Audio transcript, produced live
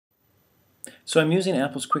So I'm using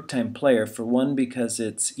Apple's QuickTime Player for one because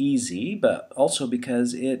it's easy, but also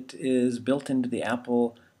because it is built into the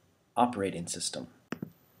Apple operating system.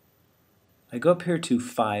 I go up here to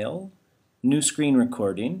File, New Screen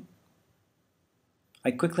Recording.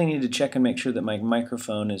 I quickly need to check and make sure that my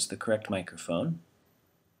microphone is the correct microphone.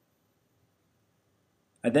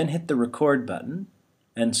 I then hit the Record button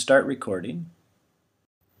and start recording.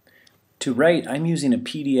 To write, I'm using a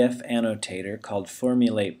PDF annotator called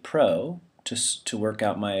Formulate Pro to work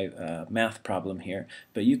out my math problem here,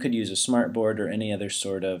 but you could use a smartboard or any other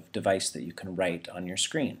sort of device that you can write on your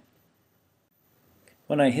screen.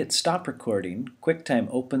 When I hit stop recording, QuickTime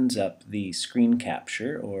opens up the screen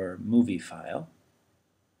capture or movie file,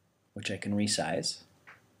 which I can resize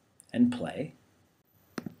and play.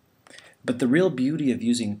 But the real beauty of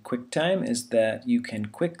using QuickTime is that you can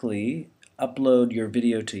quickly upload your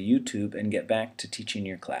video to YouTube and get back to teaching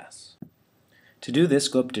your class. To do this,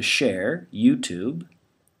 go up to Share, YouTube,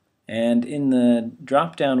 and in the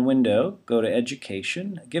drop-down window, go to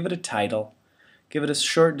Education, give it a title, give it a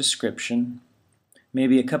short description,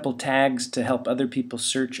 maybe a couple tags to help other people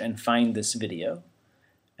search and find this video,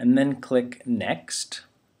 and then click Next.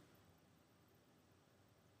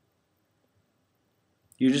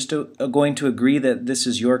 You're just going to agree that this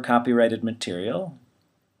is your copyrighted material,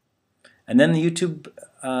 and then the YouTube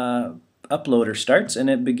uploader starts and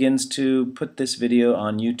it begins to put this video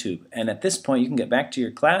on YouTube. And at this point you can get back to your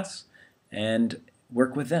class and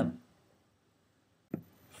work with them.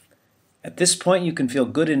 At this point you can feel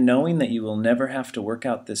good in knowing that you will never have to work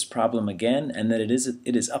out this problem again, and that it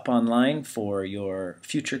is up online for your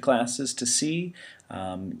future classes to see,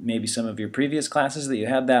 maybe some of your previous classes that you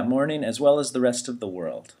had that morning, as well as the rest of the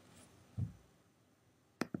world.